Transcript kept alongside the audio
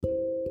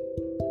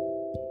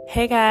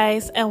Hey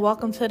guys, and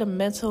welcome to the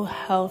Mental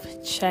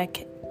Health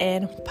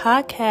Check-In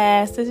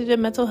podcast. This is your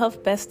mental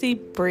health bestie,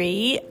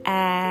 Bree,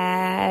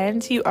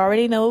 and you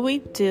already know what we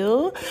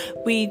do.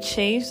 We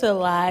change the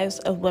lives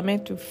of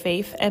women through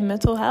faith and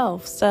mental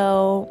health.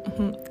 So,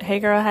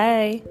 hey girl,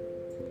 hey.